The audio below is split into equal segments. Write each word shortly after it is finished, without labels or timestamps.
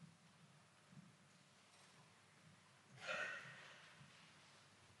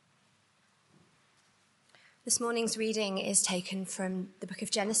This morning's reading is taken from the book of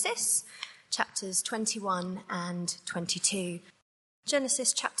Genesis, chapters 21 and 22.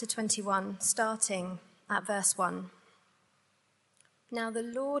 Genesis chapter 21, starting at verse 1. Now the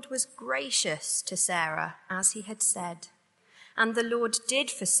Lord was gracious to Sarah, as he had said, and the Lord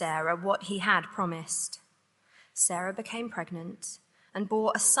did for Sarah what he had promised. Sarah became pregnant and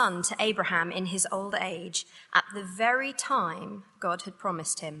bore a son to Abraham in his old age, at the very time God had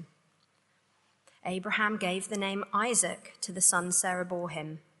promised him. Abraham gave the name Isaac to the son Sarah bore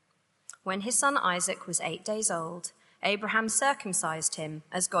him. When his son Isaac was 8 days old, Abraham circumcised him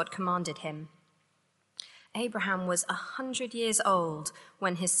as God commanded him. Abraham was 100 years old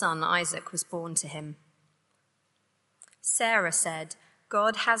when his son Isaac was born to him. Sarah said,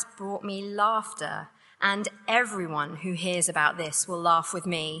 "God has brought me laughter, and everyone who hears about this will laugh with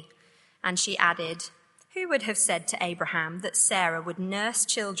me." And she added, "Who would have said to Abraham that Sarah would nurse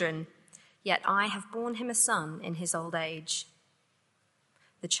children? Yet I have borne him a son in his old age."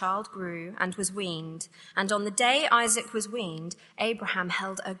 The child grew and was weaned, and on the day Isaac was weaned, Abraham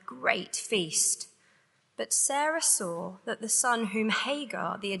held a great feast. But Sarah saw that the son whom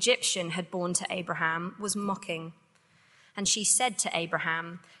Hagar the Egyptian had borne to Abraham was mocking. And she said to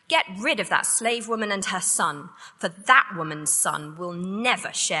Abraham, "Get rid of that slave woman and her son, for that woman's son will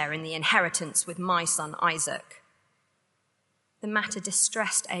never share in the inheritance with my son Isaac." The matter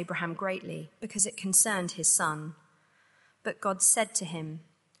distressed Abraham greatly because it concerned his son. But God said to him,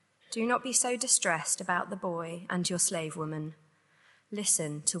 "Do not be so distressed about the boy and your slave woman.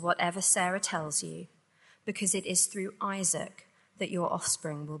 Listen to whatever Sarah tells you, because it is through Isaac that your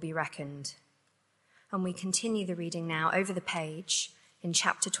offspring will be reckoned." And we continue the reading now over the page in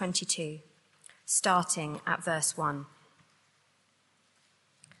chapter 22, starting at verse 1.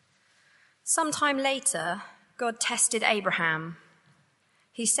 Sometime later, God tested Abraham.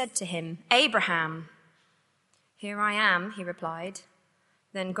 He said to him, "Abraham." "Here I am," he replied.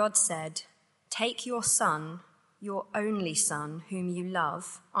 Then God said, "Take your son, your only son, whom you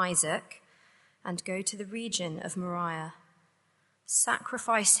love, Isaac, and go to the region of Moriah.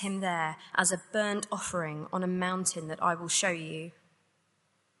 Sacrifice him there as a burnt offering on a mountain that I will show you."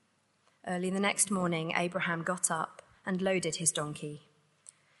 Early the next morning, Abraham got up and loaded his donkey.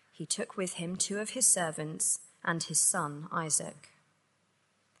 He took with him 2 of his servants and his son Isaac.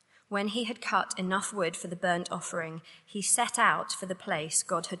 When he had cut enough wood for the burnt offering, he set out for the place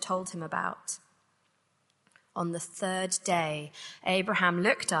God had told him about. On the 3rd day, Abraham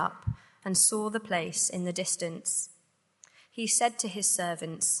looked up and saw the place in the distance. He said to his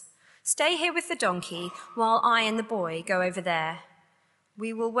servants, "Stay here with the donkey while I and the boy go over there.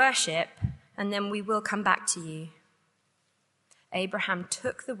 We will worship, and then we will come back to you." Abraham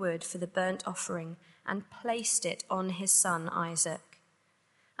took the wood for the burnt offering and placed it on his son Isaac,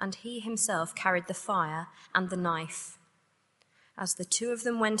 and he himself carried the fire and the knife. As the 2 of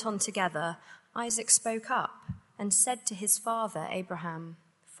them went on together, Isaac spoke up and said to his father Abraham,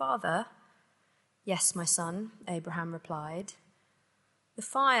 "Father?" "Yes, my son," Abraham replied. "The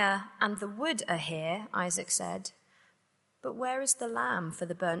fire and the wood are here," Isaac said, "but where is the lamb for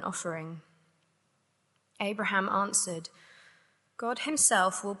the burnt offering?" Abraham answered, "God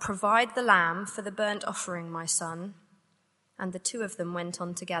himself will provide the lamb for the burnt offering, my son." And the 2 of them went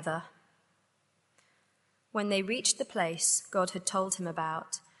on together. When they reached the place God had told him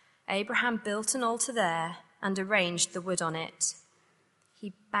about, Abraham built an altar there and arranged the wood on it.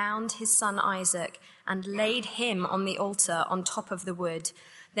 He bound his son Isaac and laid him on the altar on top of the wood.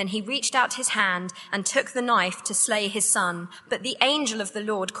 Then he reached out his hand and took the knife to slay his son. But the angel of the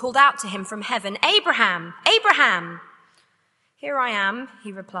Lord called out to him from heaven, "Abraham, Abraham!" "Here I am,"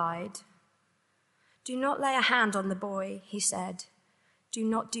 he replied. "Do not lay a hand on the boy," he said. "Do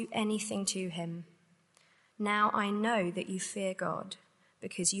not do anything to him. Now I know that you fear God,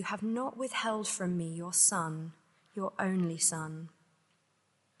 because you have not withheld from me your son, your only son."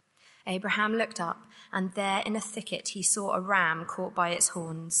 Abraham looked up, and there in a thicket he saw a ram caught by its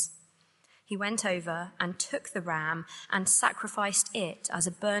horns. He went over and took the ram and sacrificed it as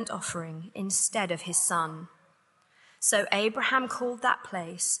a burnt offering instead of his son. So Abraham called that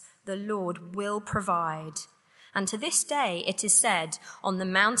place, "The Lord will provide." And to this day it is said, "On the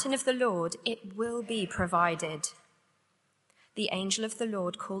mountain of the Lord it will be provided." The angel of the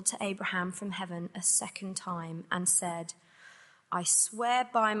Lord called to Abraham from heaven a second time and said, "I swear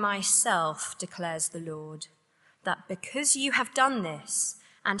by myself, declares the Lord, that because you have done this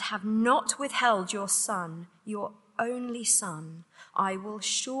and have not withheld your son, your only son, I will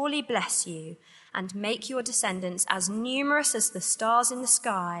surely bless you and make your descendants as numerous as the stars in the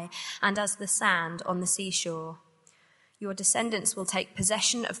sky and as the sand on the seashore. Your descendants will take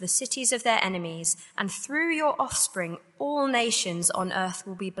possession of the cities of their enemies, and through your offspring all nations on earth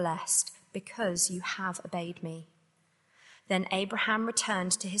will be blessed, because you have obeyed me." Then Abraham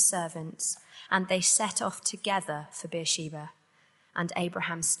returned to his servants, and they set off together for Beersheba, and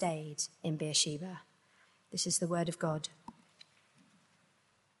Abraham stayed in Beersheba. This is the word of God.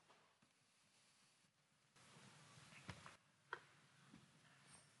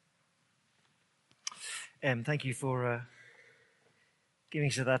 Thank you for giving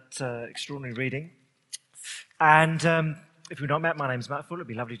us that extraordinary reading. And if you've not met, my name's Matt Full. It'd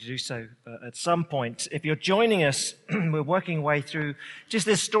be lovely to do so at some point. If you're joining us, we're working our way through just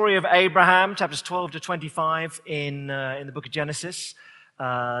this story of Abraham, chapters 12 to 25 in the book of Genesis,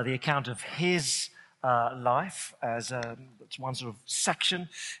 the account of his life as it's one sort of section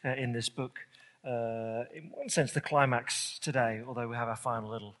in this book. In one sense, the climax today, although we have our final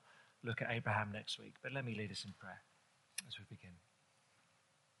little look at Abraham next week. But let me lead us in prayer as we begin.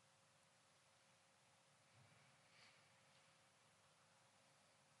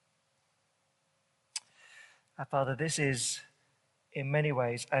 Our Father, this is in many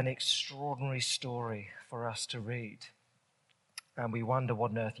ways an extraordinary story for us to read. And we wonder what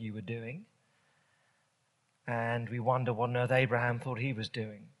on earth you were doing. And we wonder what on earth Abraham thought he was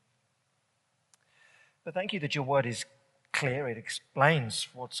doing. But thank you that your word is clear. It explains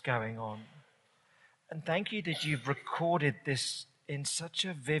what's going on. And thank you that you've recorded this in such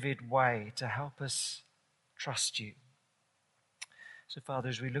a vivid way to help us trust you. So, Father,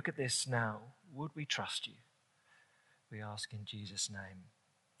 as we look at this now, would we trust you? We ask in Jesus' name.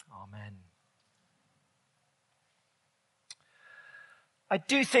 Amen. I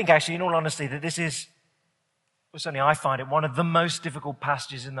do think, actually, in all honesty, that this is, well, certainly I find it, one of the most difficult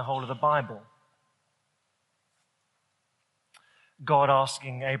passages in the whole of the Bible. God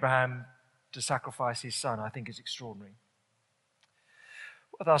asking Abraham to sacrifice his son, I think, is extraordinary.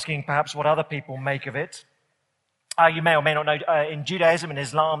 Worth asking perhaps what other people make of it. You may or may not know, in Judaism and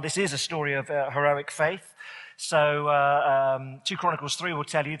Islam, this is a story of heroic faith. So 2 Chronicles 3 will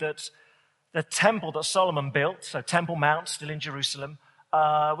tell you that the temple that Solomon built, so Temple Mount, still in Jerusalem,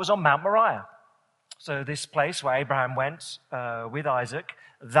 was on Mount Moriah. So this place where Abraham went with Isaac,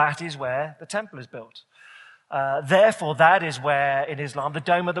 that is where the temple is built. Therefore, that is where, in Islam, the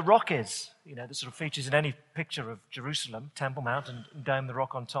Dome of the Rock is. You know, that sort of features in any picture of Jerusalem, Temple Mount and Dome of the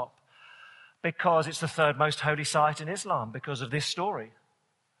Rock on top. Because it's the third most holy site in Islam, because of this story.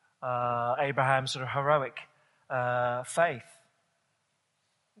 Abraham's sort of heroic faith.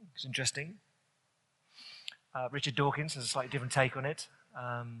 It's interesting. Richard Dawkins has a slightly different take on it.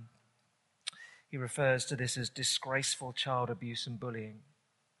 He refers to this as disgraceful child abuse and bullying.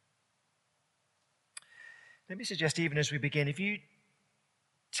 Let me suggest, even as we begin, if you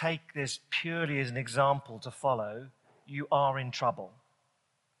take this purely as an example to follow, you are in trouble.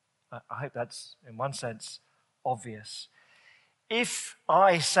 I hope that's, in one sense, obvious. If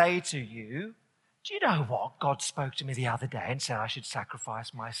I say to you, do you know what? God spoke to me the other day and said I should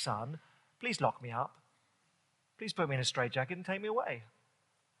sacrifice my son. Please lock me up. Please put me in a straitjacket and take me away.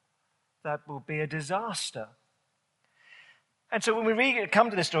 That will be a disaster. And so when we come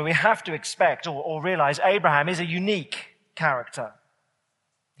to this story, we have to expect or realize Abraham is a unique character.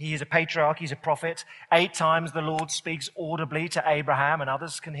 He is a patriarch, he's a prophet. 8 times the Lord speaks audibly to Abraham, and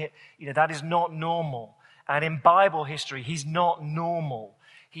others can hear. That is not normal. And in Bible history, he's not normal.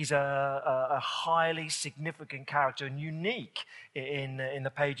 He's a highly significant character and unique in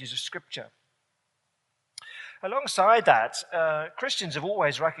the pages of Scripture. Alongside that, Christians have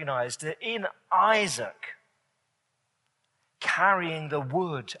always recognized that in Isaac, carrying the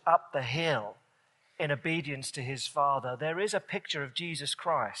wood up the hill in obedience to his father, there is a picture of Jesus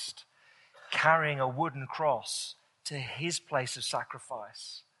Christ carrying a wooden cross to his place of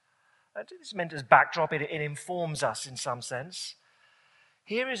sacrifice. This is meant as backdrop. It informs us in some sense.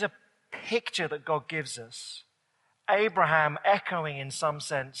 Here is a picture that God gives us. Abraham echoing in some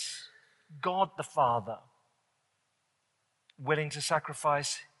sense God the Father, willing to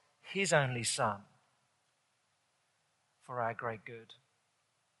sacrifice his only son for our great good.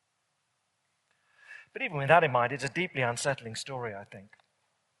 But even with that in mind, it's a deeply unsettling story, I think.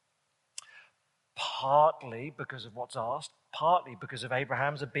 Partly because of what's asked, partly because of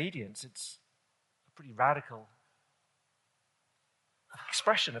Abraham's obedience. It's a pretty radical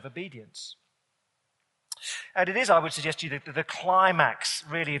expression of obedience. And it is, I would suggest to you, the climax,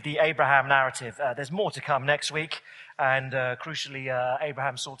 really, of the Abraham narrative. There's more to come next week, and crucially,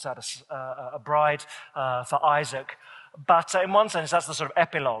 Abraham sorts out a bride for Isaac. But in one sense, that's the sort of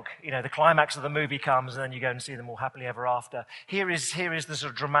epilogue. You know, the climax of the movie comes and then you go and see them all happily ever after. Here is the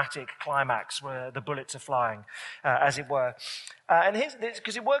sort of dramatic climax where the bullets are flying, as it were. And here's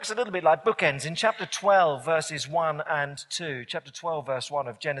because it works a little bit like bookends. In chapter 12, verses 1 and 2, chapter 12, verse 1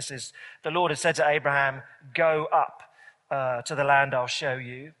 of Genesis, the Lord had said to Abraham, "Go up to the land I'll show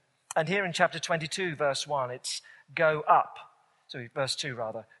you." And here in chapter 22, verse 1, it's go up. Sorry, verse 2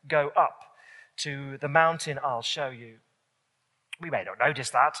 rather. Go up to the mountain I'll show you. We may not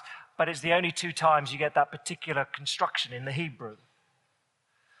notice that, but it's the only two times you get that particular construction in the Hebrew.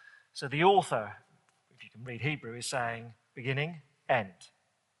 So the author, if you can read Hebrew, is saying beginning, end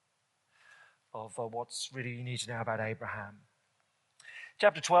of what's really you need to know about Abraham.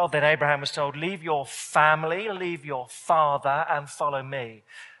 Chapter 12, then Abraham was told, leave your family, leave your father, and follow me.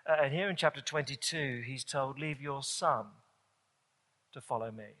 And here in chapter 22, he's told, leave your son to follow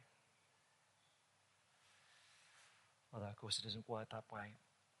me. Although, of course, it doesn't work that way.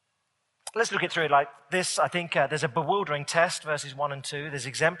 Let's look it through it like this. I think there's a bewildering test, verses 1 and 2. There's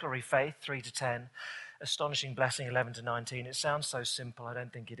exemplary faith, 3 to 10. Astonishing blessing, 11 to 19. It sounds so simple. I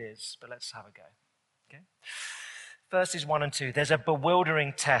don't think it is, but let's have a go. Okay? Verses 1 and 2. There's a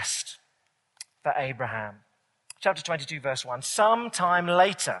bewildering test for Abraham. Chapter 22, verse 1. Sometime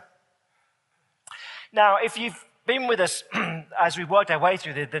later. Now, if you've been with us as we've worked our way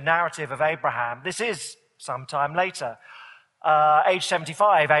through the narrative of Abraham, this is sometime later. Age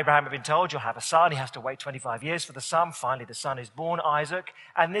 75, Abraham had been told, you'll have a son. He has to wait 25 years for the son. Finally, the son is born, Isaac.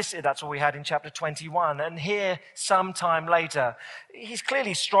 And that's what we had in chapter 21. And here, sometime later, he's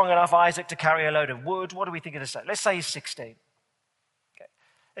clearly strong enough, Isaac, to carry a load of wood. What do we think of this? Let's say he's 16. Okay.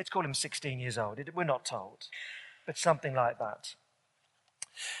 Let's call him 16 years old. We're not told, but something like that.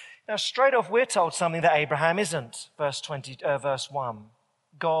 Now, straight off, we're told something that Abraham isn't. Verse 1.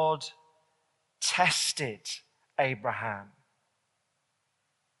 God tested Abraham.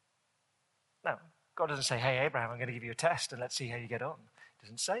 No, God doesn't say, hey, Abraham, I'm going to give you a test and let's see how you get on. He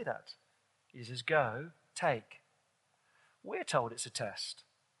doesn't say that. He says, go, take. We're told it's a test.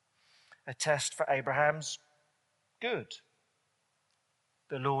 A test for Abraham's good.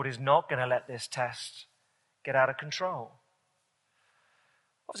 The Lord is not going to let this test get out of control.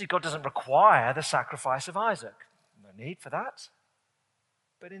 Obviously, God doesn't require the sacrifice of Isaac. No need for that.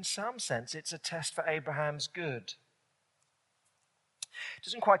 But in some sense, it's a test for Abraham's good. It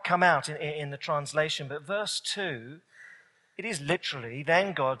doesn't quite come out in the translation, but verse 2, it is literally,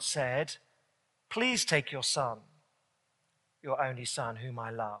 then God said, please take your son, your only son, whom I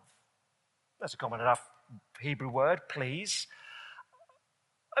love. That's a common enough Hebrew word, please.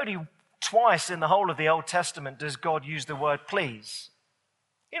 Only twice in the whole of the Old Testament does God use the word please.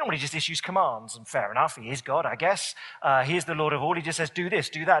 He normally just issues commands, and fair enough, he is God, I guess. He is the Lord of all. He just says, do this,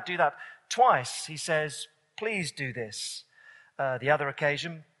 do that, do that. Twice he says, please do this. The other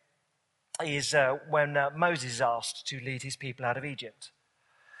occasion is when Moses is asked to lead his people out of Egypt.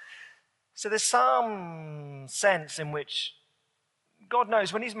 So there's some sense in which God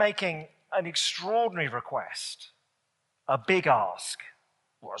knows when he's making an extraordinary request, a big ask.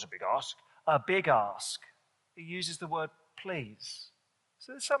 What is a big ask? A big ask. He uses the word please.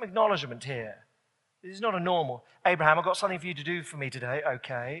 So there's some acknowledgement here. This is not a normal, Abraham, I've got something for you to do for me today.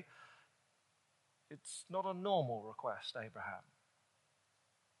 Okay. It's not a normal request, Abraham.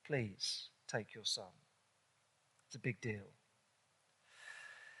 Please take your son. It's a big deal.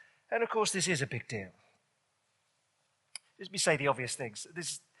 And of course, this is a big deal. Let me say the obvious things.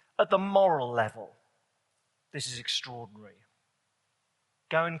 This, at the moral level, this is extraordinary.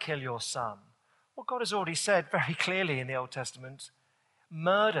 Go and kill your son. Well, God has already said very clearly in the Old Testament,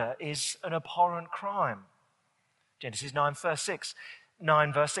 murder is an abhorrent crime. Genesis 9, verse 6.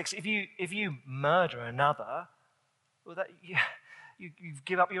 If you murder another, well, you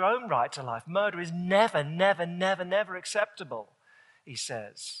give up your own right to life. Murder is never, never, never, never acceptable, he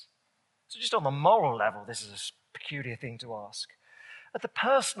says. So just on the moral level, this is a peculiar thing to ask. At the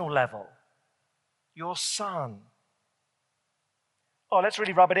personal level, your son. Oh, let's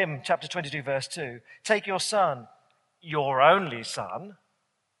really rub it in. Chapter 22, verse 2. Take your son, your only son.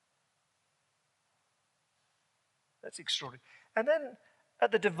 That's extraordinary. And then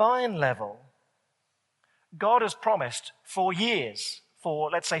at the divine level, God has promised for years, for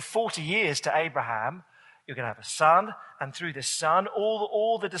let's say 40 years to Abraham, you're going to have a son, and through this son,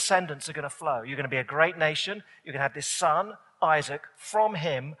 all the descendants are going to flow. You're going to be a great nation. You're going to have this son, Isaac. From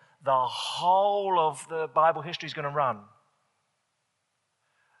him, the whole of the Bible history is going to run.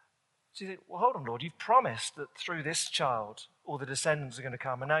 So you think, well, hold on, Lord, you've promised that through this child, all the descendants are going to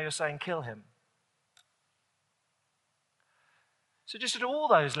come, and now you're saying kill him. So just at all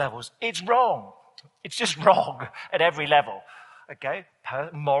those levels, it's wrong. It's just wrong at every level. Okay?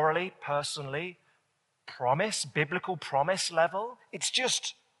 Morally, personally, biblical promise level. It's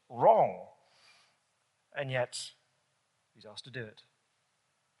just wrong. And yet, he's asked to do it.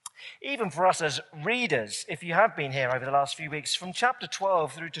 Even for us as readers, if you have been here over the last few weeks, from chapter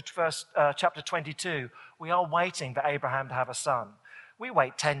 12 through to chapter 22, we are waiting for Abraham to have a son. We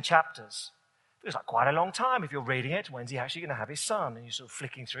wait 10 chapters. It's like quite a long time if you're reading it. When's he actually going to have his son? And you're sort of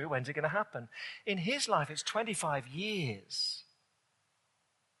flicking through, when's it going to happen? In his life, it's 25 years.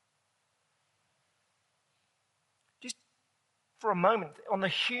 Just for a moment, on the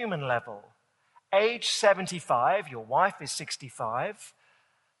human level, age 75, your wife is 65,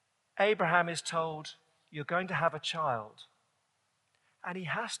 Abraham is told, you're going to have a child. And he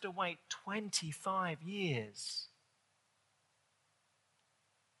has to wait 25 years.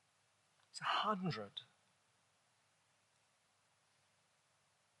 It's 100.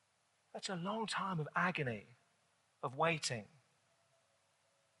 That's a long time of agony, of waiting.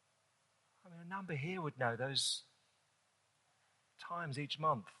 I mean, a number here would know those times each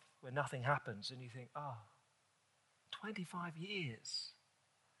month where nothing happens and you think, 25 years.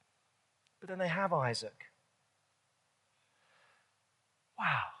 But then they have Isaac.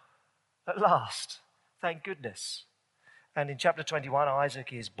 Wow, at last, thank goodness. And in chapter 21,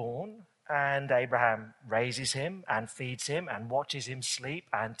 Isaac is born, and Abraham raises him and feeds him and watches him sleep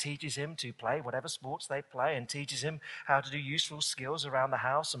and teaches him to play whatever sports they play and teaches him how to do useful skills around the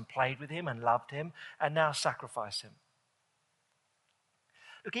house and played with him and loved him and now sacrifice him.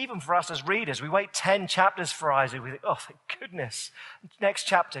 Look, even for us as readers, we wait 10 chapters for Isaac. We think, oh, thank goodness. Next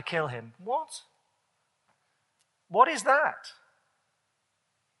chapter, kill him. What? What is that?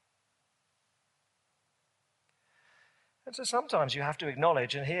 And so sometimes you have to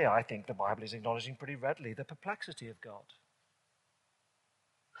acknowledge, and here I think the Bible is acknowledging pretty readily, the perplexity of God.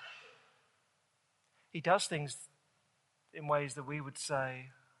 He does things in ways that we would say,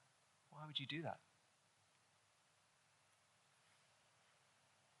 why would you do that?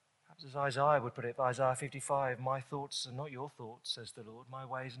 Perhaps as Isaiah would put it, Isaiah 55, my thoughts are not your thoughts, says the Lord. My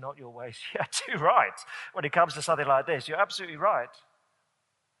ways are not your ways. You're too right. When it comes to something like this, you're absolutely right.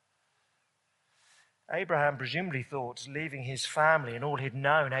 Abraham presumably thought leaving his family and all he'd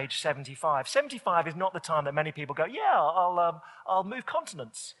known, age 75. 75 is not the time that many people go, yeah, I'll move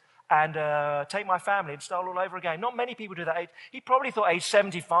continents and take my family and start all over again. Not many people do that. He probably thought age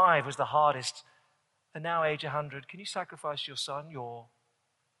 75 was the hardest. And now age 100, can you sacrifice your son, your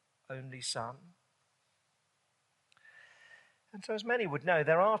only son? And so as many would know,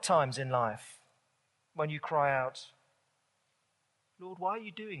 there are times in life when you cry out, Lord, why are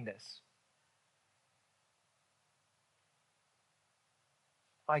you doing this?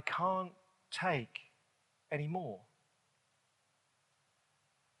 I can't take any more.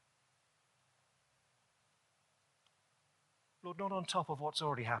 Lord, not on top of what's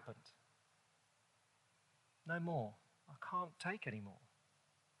already happened. No more. I can't take any more.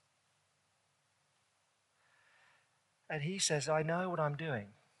 And he says, I know what I'm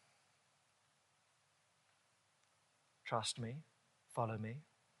doing. Trust me. Follow me.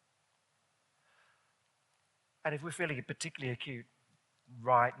 And if we're feeling particularly acute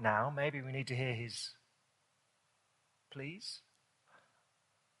right now, maybe we need to hear his please.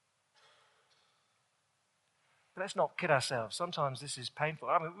 But let's not kid ourselves. Sometimes this is painful.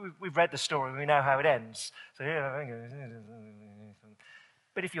 I mean, we've read the story. We know how it ends. So,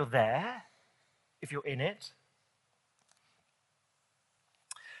 but if you're there, if you're in it,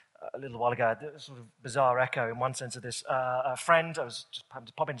 a little while ago, a sort of bizarre echo in one sense of this. A friend, I was just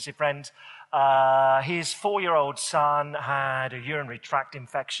popping to see a friend, his 4-year-old son had a urinary tract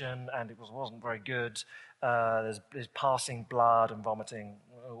infection and it wasn't very good. There's passing blood and vomiting,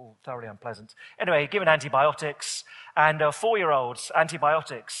 all thoroughly unpleasant. Anyway, given antibiotics, and 4-year-olds,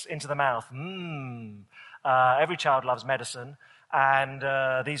 antibiotics into the mouth. Every child loves medicine,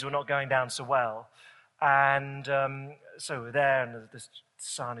 and these were not going down so well. And so we're there, and this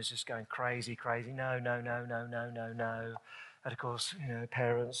son is just going crazy. No. And of course,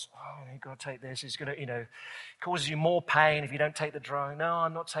 parents, you've got to take this. It's going to, causes you more pain if you don't take the drug. No,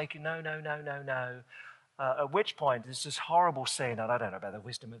 I'm not taking, no. At which point, there's this horrible scene, and I don't know about the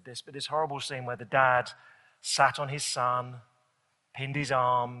wisdom of this, but this horrible scene where the dad sat on his son, pinned his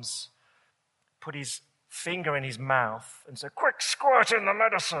arms, put his finger in his mouth, and said, quick, squirt in the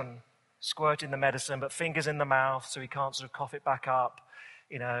medicine. Squirt in the medicine, but fingers in the mouth so he can't sort of cough it back up.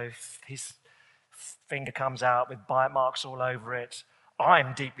 His finger comes out with bite marks all over it.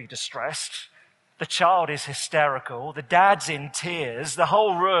 I'm deeply distressed. The child is hysterical. The dad's in tears. The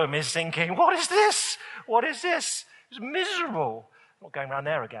whole room is thinking, what is this? What is this? It's miserable. I'm not going around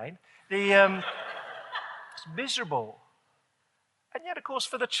there again. It's miserable. And yet, of course,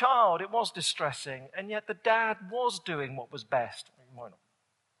 for the child, it was distressing. And yet the dad was doing what was best. I mean, why not?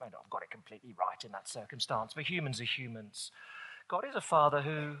 May not have got it completely right in that circumstance, but humans are humans. God is a father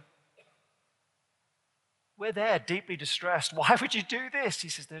who, we're there deeply distressed. Why would you do this? He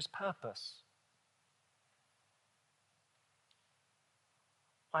says, there's purpose.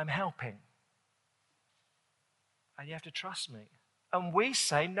 I'm helping. And you have to trust me. And we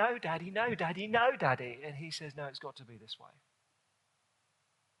say, no, Daddy, no, Daddy, no, Daddy. And he says, no, it's got to be this way.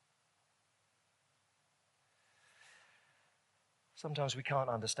 Sometimes we can't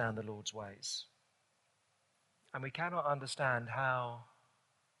understand the Lord's ways. And we cannot understand how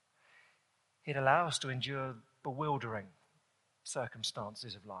He'd allow us to endure bewildering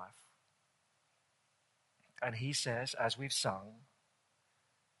circumstances of life. And He says, as we've sung,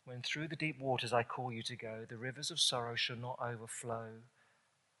 when through the deep waters I call you to go, the rivers of sorrow shall not overflow.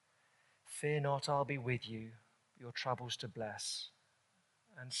 Fear not, I'll be with you, your troubles to bless,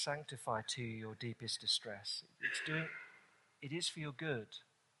 and sanctify to you your deepest distress. It is for your good.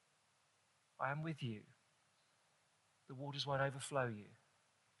 I am with you. The waters won't overflow you.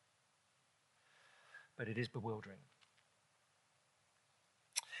 But it is bewildering.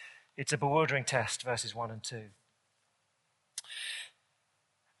 It's a bewildering test, verses 1 and 2.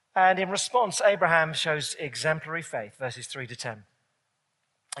 And in response, Abraham shows exemplary faith, verses 3 to 10.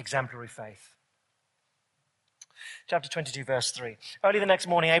 Exemplary faith. Chapter 22, verse 3. Early the next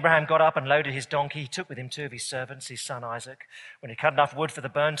morning, Abraham got up and loaded his donkey. He took with him 2 of his servants, his son Isaac. When he cut enough wood for the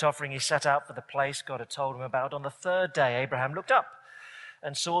burnt offering, he set out for the place God had told him about. On the third day, Abraham looked up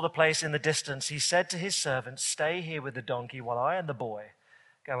and saw the place in the distance. He said to his servants, stay here with the donkey while I and the boy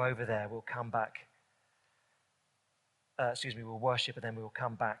go over there. We'll come back. We'll worship and then we'll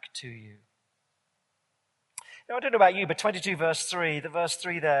come back to you. Now, I don't know about you, but 22 verse 3, the verse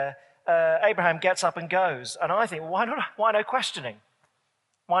 3 there, Abraham gets up and goes. And I think, why no questioning?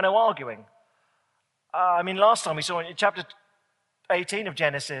 Why no arguing? Last time we saw in chapter 18 of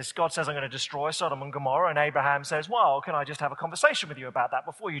Genesis, God says, I'm going to destroy Sodom and Gomorrah. And Abraham says, well, can I just have a conversation with you about that?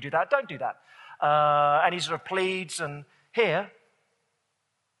 Before you do that, don't do that. And he sort of pleads and here.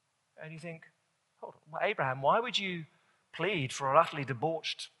 And you think, hold on, well, Abraham, why would you plead for an utterly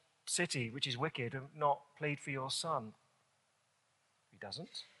debauched city, which is wicked, and not plead for your son? He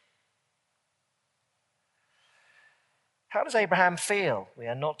doesn't. How does Abraham feel? We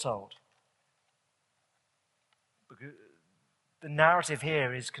are not told. Because the narrative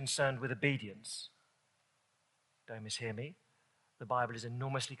here is concerned with obedience. Don't mishear me. The Bible is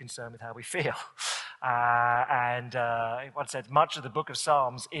enormously concerned with how we feel. One said, much of the book of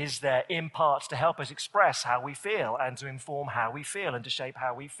Psalms is there in parts to help us express how we feel and to inform how we feel and to shape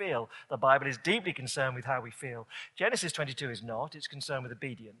how we feel. The Bible is deeply concerned with how we feel. Genesis 22 is not. It's concerned with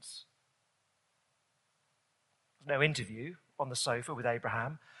obedience. There's no interview on the sofa with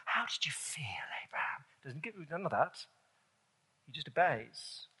Abraham. How did you feel, Abraham? Doesn't give none of that. He just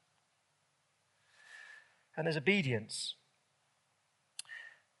obeys. And there's obedience.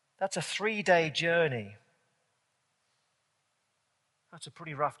 That's a 3-day journey. That's a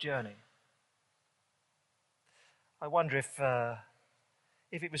pretty rough journey. I wonder if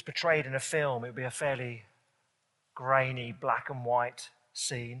it was portrayed in a film, it would be a fairly grainy, black and white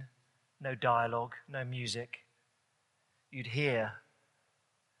scene. No dialogue, no music. You'd hear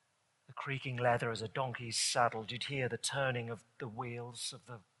the creaking leather as a donkey's saddled. You'd hear the turning of the wheels of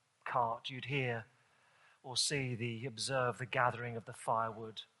the cart. You'd hear or observe the gathering of the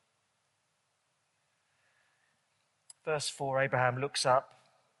firewood. Verse 4, Abraham looks up.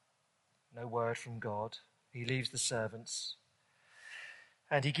 No word from God. He leaves the servants.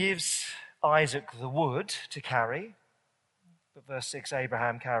 And he gives Isaac the wood to carry. But verse 6,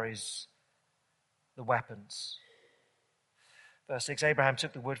 Abraham carries the weapons. Verse 6, Abraham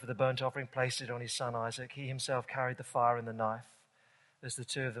took the wood for the burnt offering, placed it on his son Isaac. He himself carried the fire and the knife as the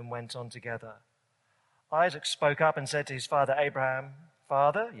two of them went on together. Isaac spoke up and said to his father Abraham,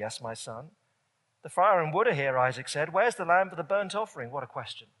 Father, yes, my son. The fire and wood are here, Isaac said. Where's the lamb for the burnt offering? What a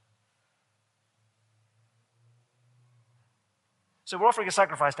question. So we're offering a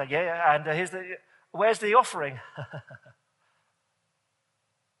sacrifice now, yeah, and where's the offering?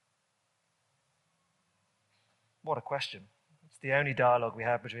 What a question. It's the only dialogue we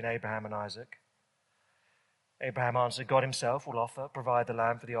have between Abraham and Isaac. Abraham answered, God himself will provide the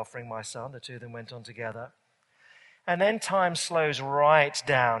lamb for the offering, my son. The two of them went on together. And then time slows right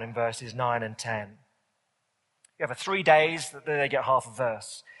down in verses 9 and 10. You have 3 days, they get half a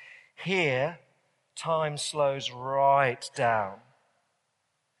verse. Here, time slows right down.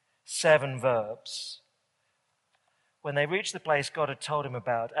 7 verbs. when they reached the place God had told him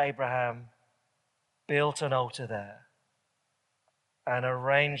about, Abraham built an altar there and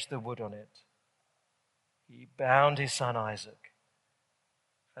arranged the wood on it. He bound his son Isaac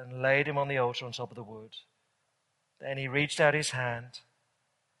and laid him on the altar on top of the wood. Then he reached out his hand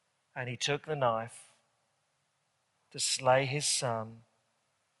and he took the knife to slay his son.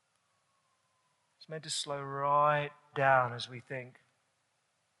 It's meant to slow right down as we think,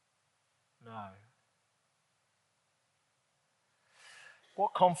 no.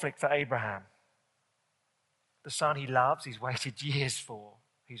 What conflict for Abraham? The son he loves, he's waited years for,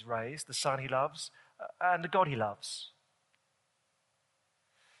 he's raised. The son he loves, and the God he loves.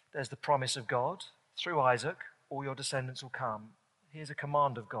 There's the promise of God. Through Isaac, all your descendants will come. Here's a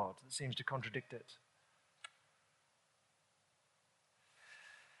command of God that seems to contradict it.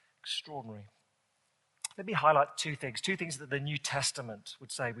 Extraordinary. Let me highlight two things that the New Testament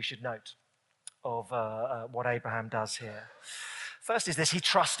would say we should note of what Abraham does here. First is this: he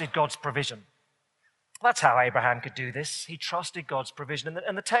trusted God's provision. That's how Abraham could do this. He trusted God's provision.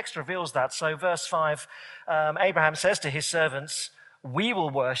 And the text reveals that. So verse 5, Abraham says to his servants, "We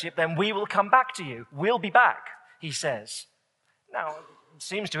will worship, then we will come back to you. We'll be back," he says. Now, it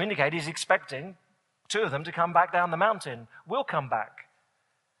seems to indicate he's expecting two of them to come back down the mountain. We'll come back.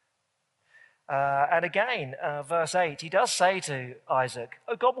 And again, verse 8, he does say to Isaac,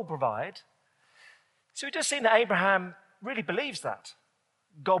 "Oh, God will provide." So it does seem that Abraham really believes that.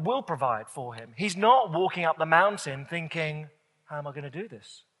 God will provide for him. He's not walking up the mountain thinking, how am I going to do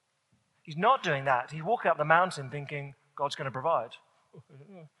this? He's not doing that. He's walking up the mountain thinking, God's going to provide.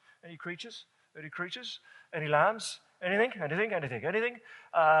 Any creatures? Any creatures? Any lambs? Anything?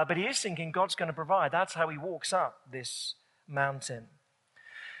 But he is thinking God's going to provide. That's how he walks up this mountain.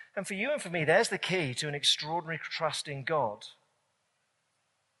 And for you and for me, there's the key to an extraordinary trust in God.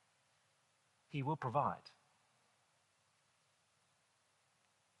 He will provide.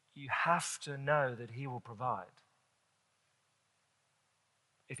 You have to know that he will provide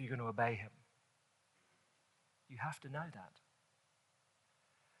if you're going to obey him. You have to know that.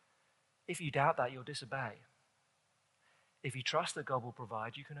 If you doubt that, you'll disobey. If you trust that God will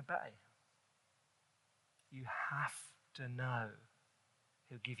provide, you can obey. You have to know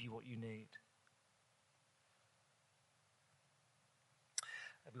he'll give you what you need.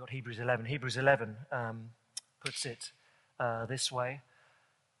 We've got Hebrews 11. Hebrews 11 puts it this way.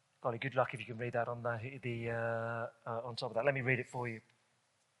 Golly, good luck if you can read that on on top of that. Let me read it for you.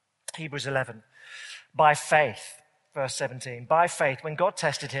 Hebrews 11. By faith, verse 17. By faith, when God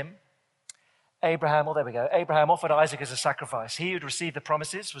tested him, Abraham offered Isaac as a sacrifice. He who'd received the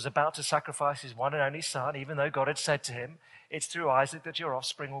promises was about to sacrifice his one and only son, even though God had said to him, "It's through Isaac that your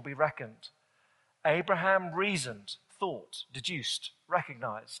offspring will be reckoned." Abraham reasoned, thought, deduced,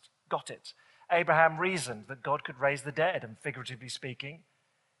 recognized, got it. Abraham reasoned that God could raise the dead, and figuratively speaking,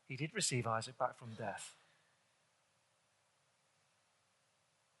 he did receive Isaac back from death.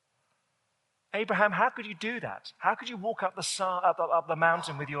 Abraham, how could you do that? How could you walk up the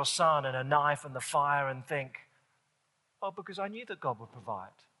mountain with your son and a knife and the fire and think, oh, because I knew that God would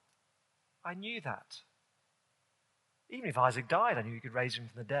provide. I knew that. Even if Isaac died, I knew he could raise him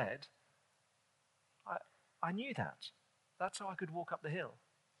from the dead. I knew that. That's how I could walk up the hill.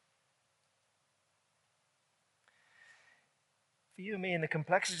 For you and me, in the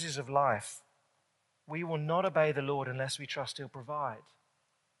complexities of life, we will not obey the Lord unless we trust he'll provide.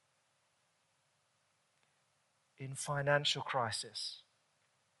 In financial crisis,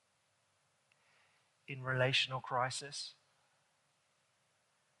 in relational crisis,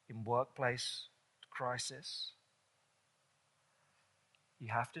 in workplace crisis, you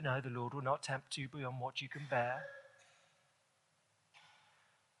have to know the Lord will not tempt you beyond what you can bear,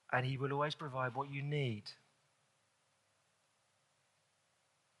 and he will always provide what you need.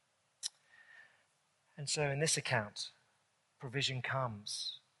 And so in this account, provision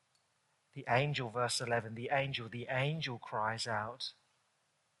comes. The angel, verse 11, the angel cries out,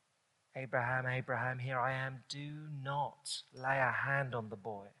 "Abraham, Abraham, here I am. Do not lay a hand on the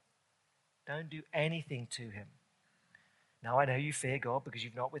boy. Don't do anything to him. Now I know you fear God because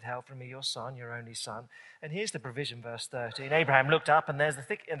you've not withheld from me your son, your only son." And here's the provision, verse 13. Abraham looked up, and there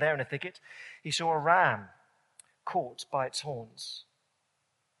in a thicket, he saw a ram caught by its horns.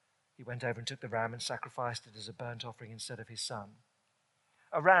 He went over and took the ram and sacrificed it as a burnt offering instead of his son.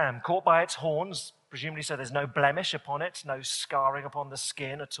 A ram caught by its horns, presumably so there's no blemish upon it, no scarring upon the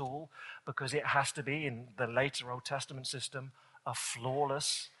skin at all, because it has to be, in the later Old Testament system, a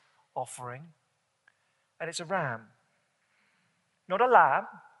flawless offering. And it's a ram, not a lamb.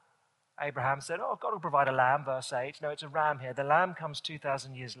 Abraham said, oh, God will provide a lamb, verse 8. No, it's a ram here. The lamb comes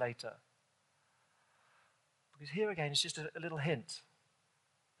 2,000 years later. Because here again is just a little hint,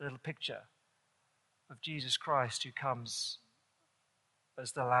 a little picture of Jesus Christ who comes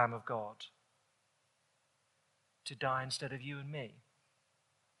as the Lamb of God to die instead of you and me,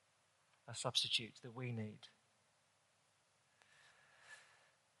 a substitute that we need.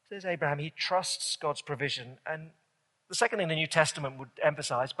 Says Abraham, he trusts God's provision. And the second thing the New Testament would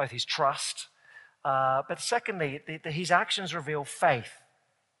emphasize, both his trust, but secondly, his actions reveal faith.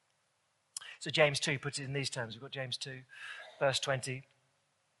 So James 2 puts it in these terms. We've got James 2, verse 20.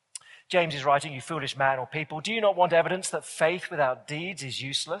 James is writing, you foolish man or people, do you not want evidence that faith without deeds is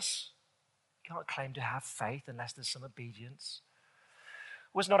useless? You can't claim to have faith unless there's some obedience.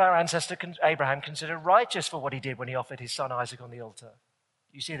 Was not our ancestor Abraham considered righteous for what he did when he offered his son Isaac on the altar?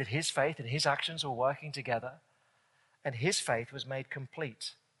 You see that his faith and his actions were working together, and his faith was made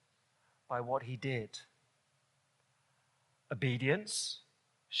complete by what he did. Obedience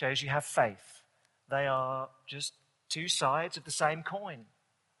shows you have faith. They are just two sides of the same coin,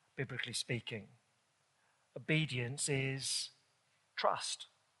 biblically speaking. Obedience is trust.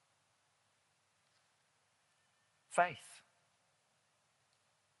 Faith.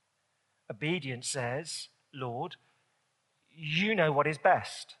 Obedience says, Lord, you know what is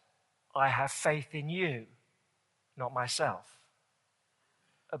best. I have faith in you, not myself.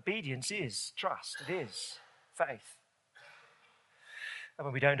 Obedience is trust. It is faith. And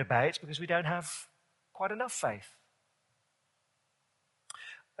when we don't obey, it's because we don't have quite enough faith.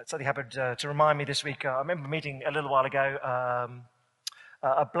 Something happened to remind me this week. I remember meeting a little while ago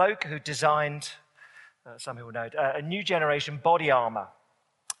a bloke who designed, some people know it, a new generation body armor.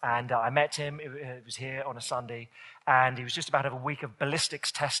 And I met him, it was here on a Sunday, and he was just about to have a week of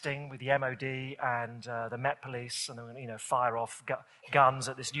ballistics testing with the MOD and the Met Police, and they were going to fire off guns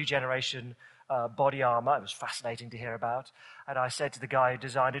at this new generation body armor. It was fascinating to hear about. And I said to the guy who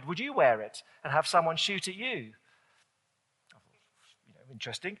designed it, would you wear it and have someone shoot at you?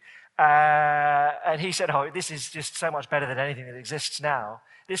 Interesting. And he said, oh, this is just so much better than anything that exists now.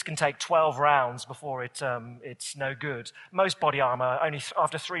 This can take 12 rounds before it's no good. Most body armor, only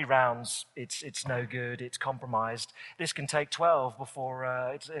after 3 rounds, it's no good, it's compromised. This can take 12 before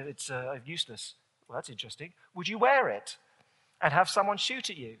it's useless. Well, that's interesting. Would you wear it and have someone shoot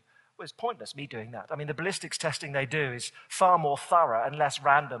at you? Well, it's pointless, me doing that. I mean, the ballistics testing they do is far more thorough and less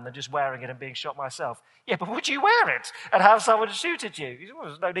random than just wearing it and being shot myself. Yeah, but would you wear it and have someone shoot at you? Well,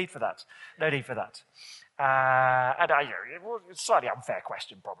 there's no need for that. No need for that. It was a slightly unfair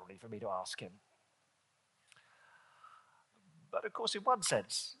question, probably, for me to ask him. But, of course, in one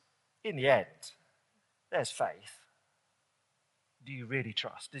sense, in the end, there's faith. Do you really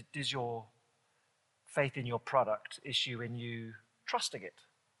trust? Does your faith in your product issue in you trusting it?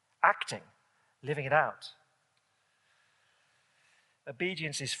 Acting, living it out.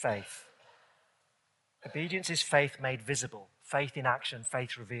 Obedience is faith. Obedience is faith made visible, faith in action,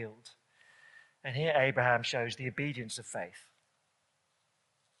 faith revealed. And here Abraham shows the obedience of faith.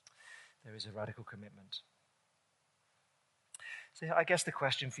 There is a radical commitment. So I guess the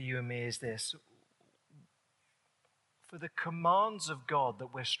question for you and me is this. For the commands of God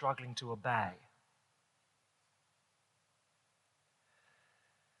that we're struggling to obey,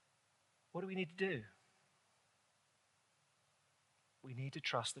 what do we need to do? We need to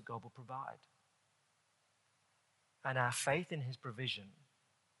trust that God will provide. And our faith in his provision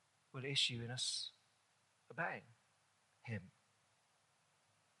will issue in us obeying him.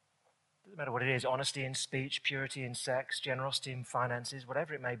 Doesn't matter what it is, honesty in speech, purity in sex, generosity in finances,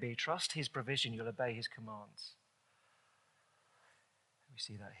 whatever it may be, trust his provision, you'll obey his commands. We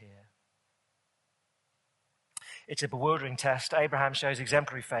see that here. It's a bewildering test. Abraham shows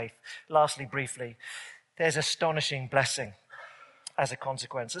exemplary faith. Lastly, briefly, there's astonishing blessing as a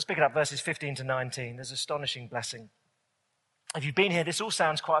consequence. Let's pick it up, verses 15 to 19. There's astonishing blessing. If you've been here, this all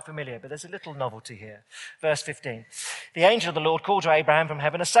sounds quite familiar, but there's a little novelty here. Verse 15. The angel of the Lord called to Abraham from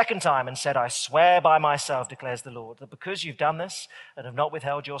heaven a second time and said, I swear by myself, declares the Lord, that because you've done this and have not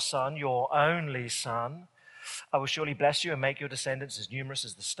withheld your son, your only son, I will surely bless you and make your descendants as numerous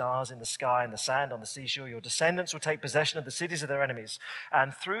as the stars in the sky and the sand on the seashore. Your descendants will take possession of the cities of their enemies.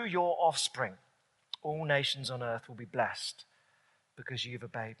 And through your offspring, all nations on earth will be blessed because you've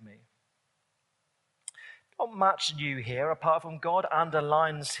obeyed me. Not much new here, apart from God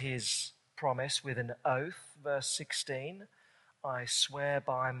underlines his promise with an oath. Verse 16, I swear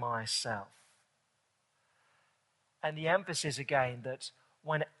by myself. And the emphasis again that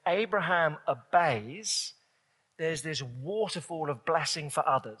when Abraham obeys, there's this waterfall of blessing for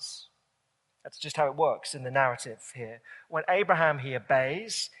others. That's just how it works in the narrative here. When Abraham, he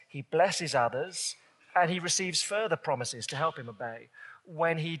obeys, he blesses others, and he receives further promises to help him obey.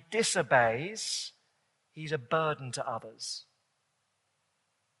 When he disobeys, He's a burden to others.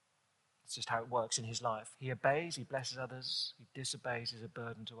 It's just how it works in his life. He obeys, he blesses others. He disobeys, he's a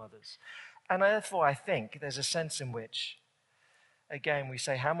burden to others. And therefore, I think there's a sense in which, again, we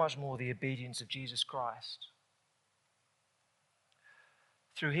say, how much more the obedience of Jesus Christ?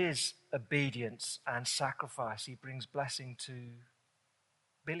 Through his obedience and sacrifice, he brings blessing to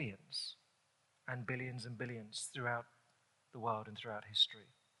billions and billions and billions throughout the world and throughout history.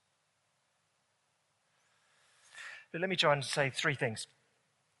 But let me try and say three things.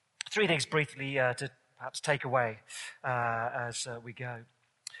 Three things briefly to perhaps take away as we go.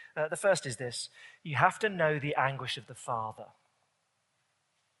 The first is this: you have to know the anguish of the Father.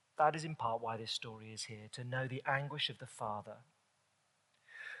 That is in part why this story is here, to know the anguish of the Father.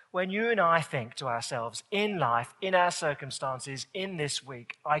 When you and I think to ourselves, in life, in our circumstances, in this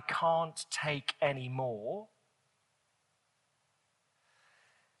week, I can't take any more,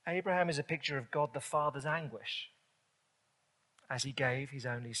 Abraham is a picture of God the Father's anguish as he gave his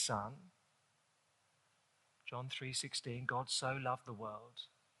only son. John 3:16, God so loved the world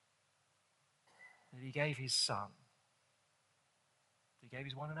that he gave his son. He gave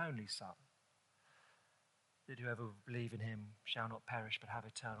his one and only son, that whoever will believe in him shall not perish but have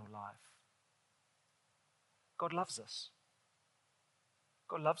eternal life. God loves us.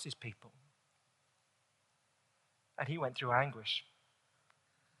 God loves his people. And he went through anguish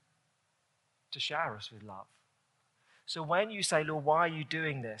to shower us with love. So when you say, Lord, why are you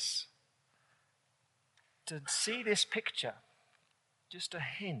doing this? To see this picture, just a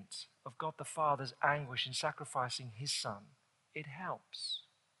hint of God the Father's anguish in sacrificing his son, it helps.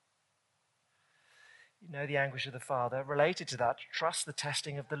 You know the anguish of the Father. Related to that, trust the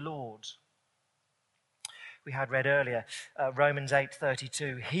testing of the Lord. We had read earlier, Romans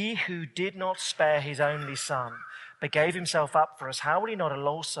 8:32. He who did not spare his only son, but gave himself up for us, how will he not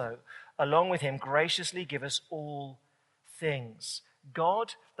also, along with him, graciously give us all things?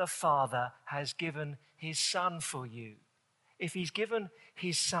 God the Father has given his son for you. If he's given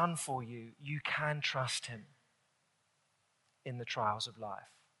his son for you, you can trust him in the trials of life.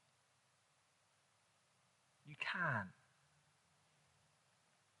 You can.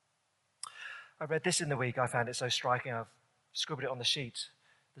 I read this in the week. I found it so striking. I've scribbled it on the sheet,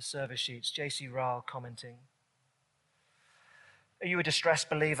 the service sheets. J.C. Ryle commenting. Are you a distressed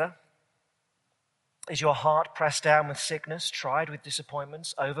believer? Is your heart pressed down with sickness, tried with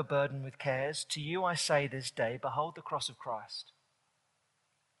disappointments, overburdened with cares? To you I say this day, behold the cross of Christ.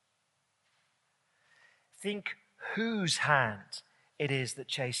 Think whose hand it is that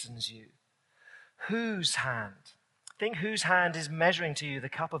chastens you. Whose hand? Think whose hand is measuring to you the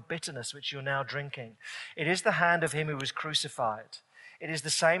cup of bitterness which you're now drinking. It is the hand of him who was crucified. It is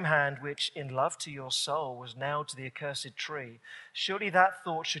the same hand which, in love to your soul, was nailed to the accursed tree. Surely that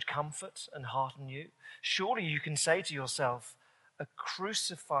thought should comfort and hearten you. Surely you can say to yourself, a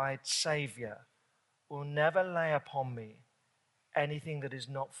crucified Savior will never lay upon me anything that is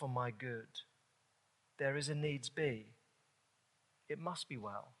not for my good. There is a needs be. It must be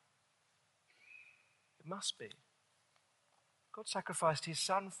well. It must be. God sacrificed his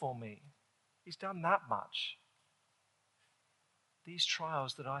son for me. He's done that much. These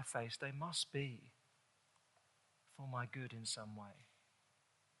trials that I face, they must be for my good in some way.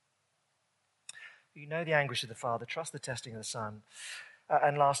 You know the anguish of the Father. Trust the testing of the Son.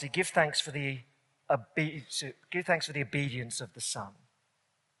 And lastly, give thanks for the obedience of the Son.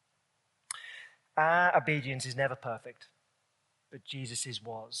 Our obedience is never perfect, but Jesus'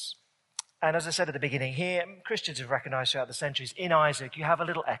 was. And as I said at the beginning, here, Christians have recognized throughout the centuries, in Isaac, you have a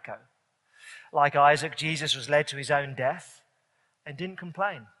little echo. Like Isaac, Jesus was led to his own death and didn't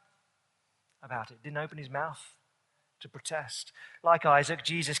complain about it, didn't open his mouth to protest. Like Isaac,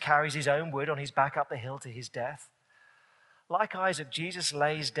 Jesus carries his own wood on his back up the hill to his death. Like Isaac, Jesus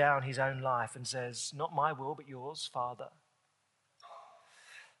lays down his own life and says, not my will, but yours, Father.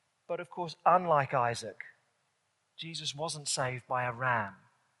 But of course, unlike Isaac, Jesus wasn't saved by a ram.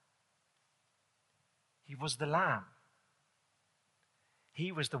 He was the lamb.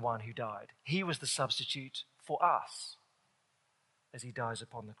 He was the one who died. He was the substitute for us as he dies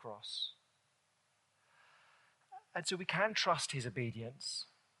upon the cross. And so we can trust his obedience.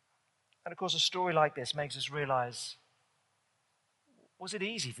 And of course, a story like this makes us realize, was it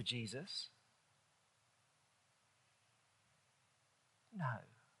easy for Jesus? No.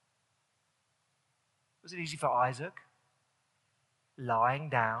 Was it easy for Isaac? Lying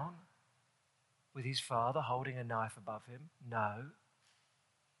down with his father holding a knife above him? No.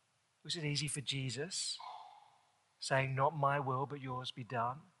 Was it easy for Jesus saying, not my will, but yours be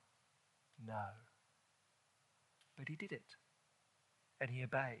done? No. But he did it. And he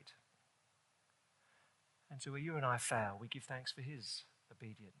obeyed. And so where you and I fail, we give thanks for his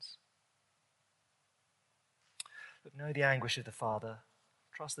obedience. But know the anguish of the Father.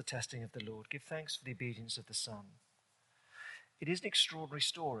 Trust the testing of the Lord. Give thanks for the obedience of the Son. It is an extraordinary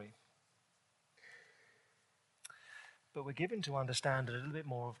story. But we're given to understand a little bit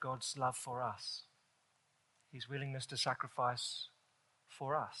more of God's love for us. His willingness to sacrifice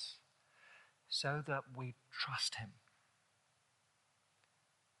for us so that we trust him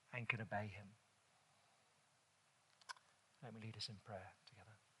and can obey him. Let me lead us in prayer together.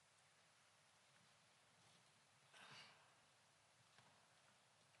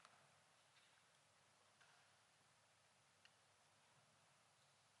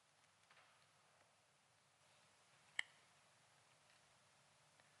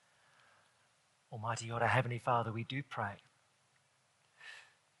 Almighty God, our Heavenly Father, we do pray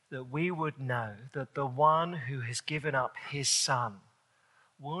that we would know that the one who has given up his Son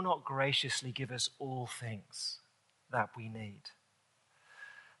will not graciously give us all things that we need.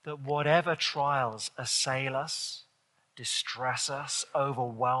 That whatever trials assail us, distress us,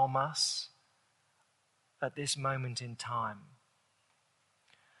 overwhelm us at this moment in time,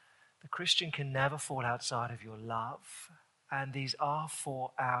 the Christian can never fall outside of your love, and these are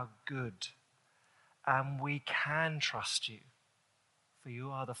for our good. And we can trust you, for you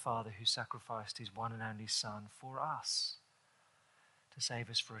are the Father who sacrificed his one and only Son for us to save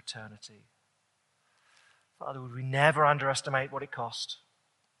us for eternity. Father, would we never underestimate what it cost?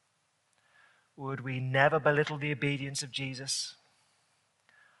 Would we never belittle the obedience of Jesus?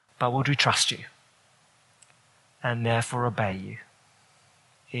 But would we trust you and therefore obey you?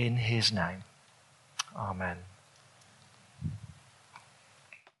 In his name, amen.